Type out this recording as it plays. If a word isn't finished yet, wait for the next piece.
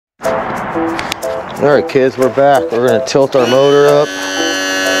Alright kids, we're back. We're going to tilt our motor up.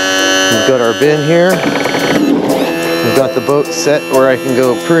 We've got our bin here. We've got the boat set where I can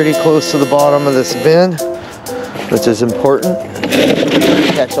go pretty close to the bottom of this bin, which is important.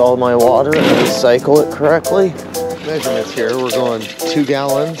 Catch all my water and recycle it correctly. Measurements here, we're going 2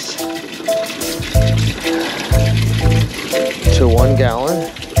 gallons to 1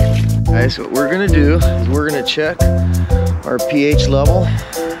 gallon. Guys, what we're gonna do is we're gonna check our pH level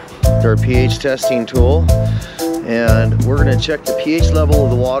with our pH testing tool, and we're gonna check the pH level of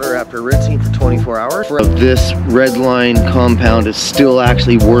the water after rinsing for 24 hours. This red line compound is still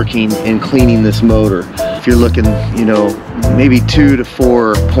actually working and cleaning this motor. If you're looking, you know, maybe 2 to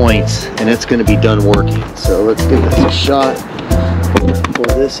 4 points, and it's gonna be done working. So let's give this a shot. Pour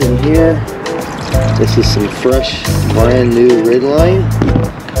this in here. This is some fresh, brand new RYDLYME.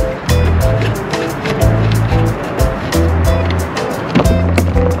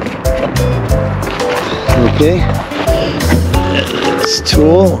 Okay, this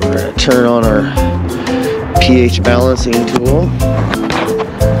tool, we're going to turn on our pH balancing tool.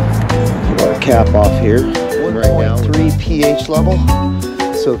 Put our cap off here. 1.3 pH level.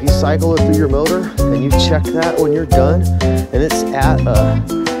 So if you cycle it through your motor and you check that when you're done, and it's at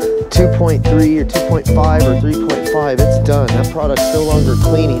 2.3 or 2.5 or 3.5, it's done. That product's no longer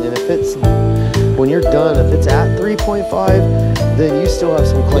cleaning. And if it's, when you're done, if it's at 3.5, then you still have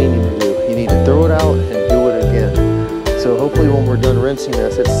some cleaning to do. You need to throw it out and do it again. So hopefully when we're done rinsing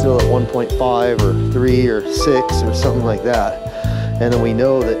this, it's still at 1.5 or 3 or 6 or something like that. And then we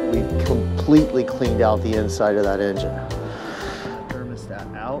know that we've completely cleaned out the inside of that engine.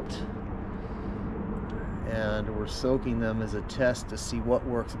 Thermostat out. And we're soaking them as a test to see what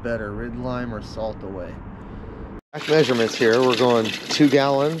works better, RYDLYME or Salt Away. Back measurements here, we're going 2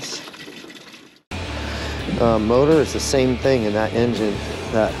 gallons. Motor is the same thing in that engine,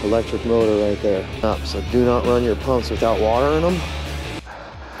 that electric motor right there. So do not run your pumps without water in them.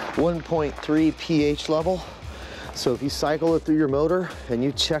 1.3 pH level. So if you cycle it through your motor and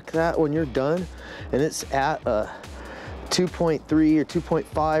you check that when you're done, and it's at 2.3 or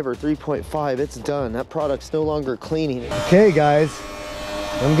 2.5 or 3.5, it's done. That product's no longer cleaning. Okay guys,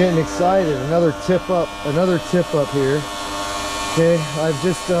 I'm getting excited. Another tip up here. Okay, I've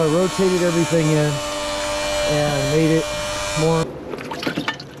just rotated everything in and made it more.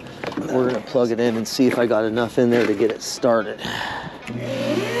 We're gonna plug it in and see if I got enough in there to get it started.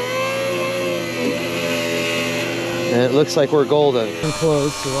 And it looks like we're golden.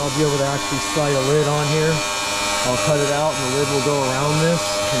 Close, so I'll be able to actually slide a lid on here. I'll cut it out and the lid will go around this,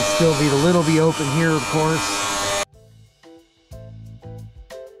 and still be, the lid will be open here, of course.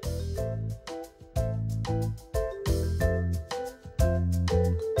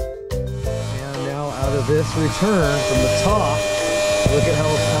 This return from the top, look at how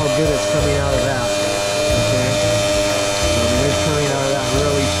good it's coming out of that. Okay, so it's coming out of that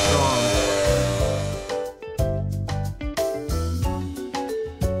really strong.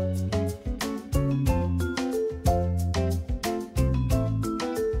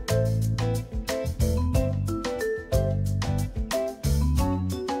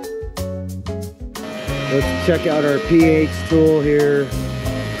 Let's check out our pH tool here.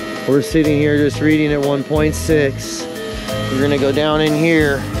 We're sitting here just reading at 1.6. We're gonna go down in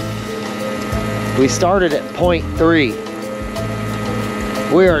here. We started at 0.3.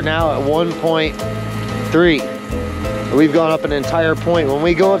 We are now at 1.3. We've gone up an entire point. When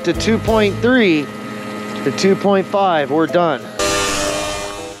we go up to 2.3 to 2.5, we're done.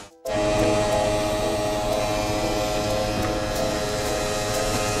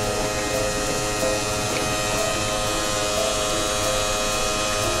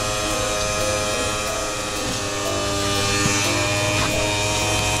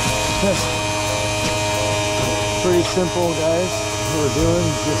 Pretty simple, guys. What we're doing,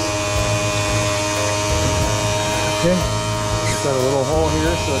 just okay. It's got a little hole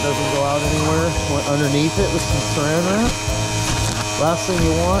here so it doesn't go out anywhere. Went underneath it with some saran wrap. Last thing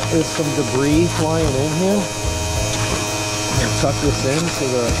you want is some debris flying in here. And tuck this in so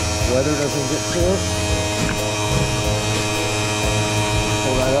the weather doesn't get to it.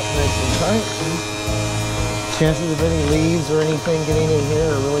 Pull that up nice and tight. Chances of any leaves or anything getting in here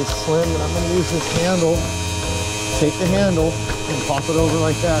are really slim, and I'm going to use this handle. Take the handle and pop it over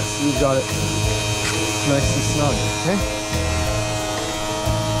like that so you've got it nice and snug, okay?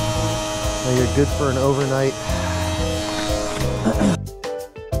 Now you're good for an overnight.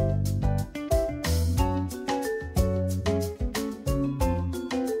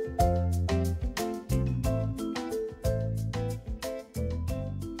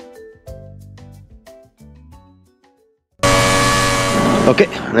 Okay,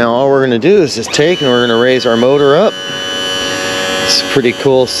 now all we're gonna do is just take and we're gonna raise our motor up. It's a pretty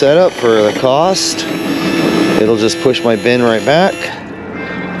cool setup for the cost. It'll just push my bin right back.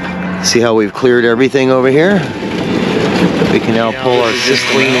 See how we've cleared everything over here? We can now pull our just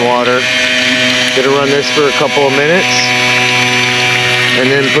clean water. Gonna run this for a couple of minutes and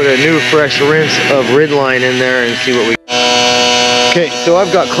then put a new fresh rinse of RYDLYME in there and see what we... Okay, so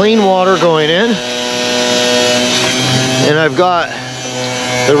I've got clean water going in and I've got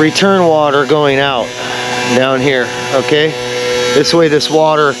the return water going out down here, okay? This way this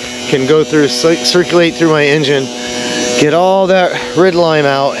water can go through, circulate through my engine, get all that RYDLYME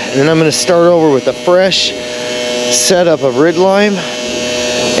out, and then I'm gonna start over with a fresh setup of RYDLYME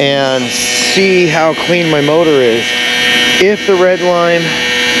and see how clean my motor is. If the RYDLYME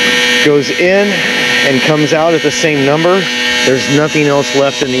goes in and comes out at the same number, there's nothing else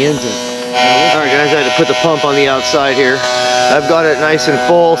left in the engine. Alright guys, I had to put the pump on the outside here. I've got it nice and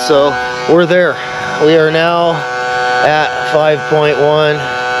full, so we're there. We are now at 5.1.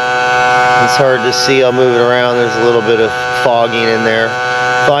 It's hard to see, I'll move it around, there's a little bit of fogging in there.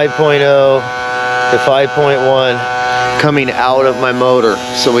 5.0 to 5.1 coming out of my motor.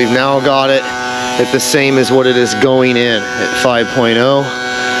 So we've now got it at the same as what it is going in at 5.0.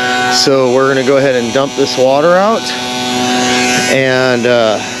 So we're gonna go ahead and dump this water out and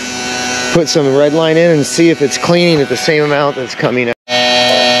put some RYDLYME in and see if it's cleaning at the same amount that's coming out.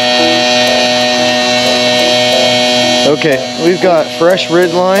 Okay, we've got fresh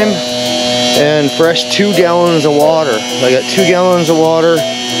RYDLYME and fresh 2 gallons of water. I got 2 gallons of water,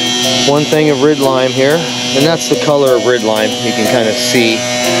 1 thing of RYDLYME here, and that's the color of RYDLYME. You can kind of see,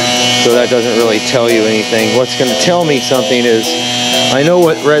 so that doesn't really tell you anything. What's going to tell me something is I know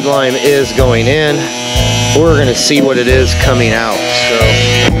what RYDLYME is going in. We're going to see what it is coming out. So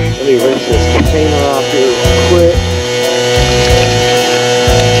let me rinse this container off here real quick.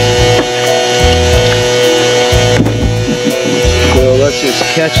 So let's just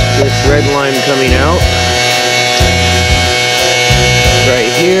catch this RYDLYME coming out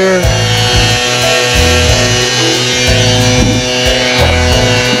right here.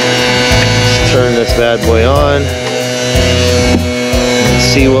 Let's turn this bad boy on and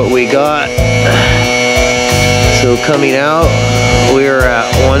see what we got. So coming out, we're at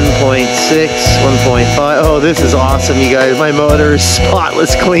 1.6, 1.5. Oh, this is awesome, you guys. My motor is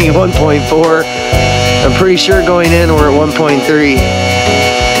spotless clean, 1.4. I'm pretty sure going in we're at 1.3.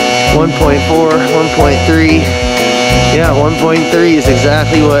 1.4, 1.3. Yeah, 1.3 is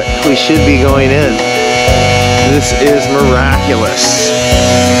exactly what we should be going in. This is miraculous.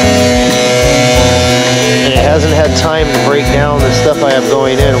 And it hasn't had time to break down the stuff I have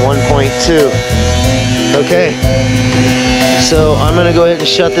going in, 1.2. Okay, so I'm gonna go ahead and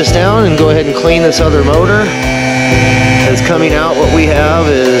shut this down and go ahead and clean this other motor. As coming out, what we have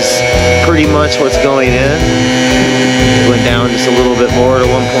is pretty much what's going in. Went down just a little bit more to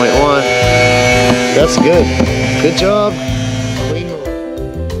 1.1. That's good. Good job.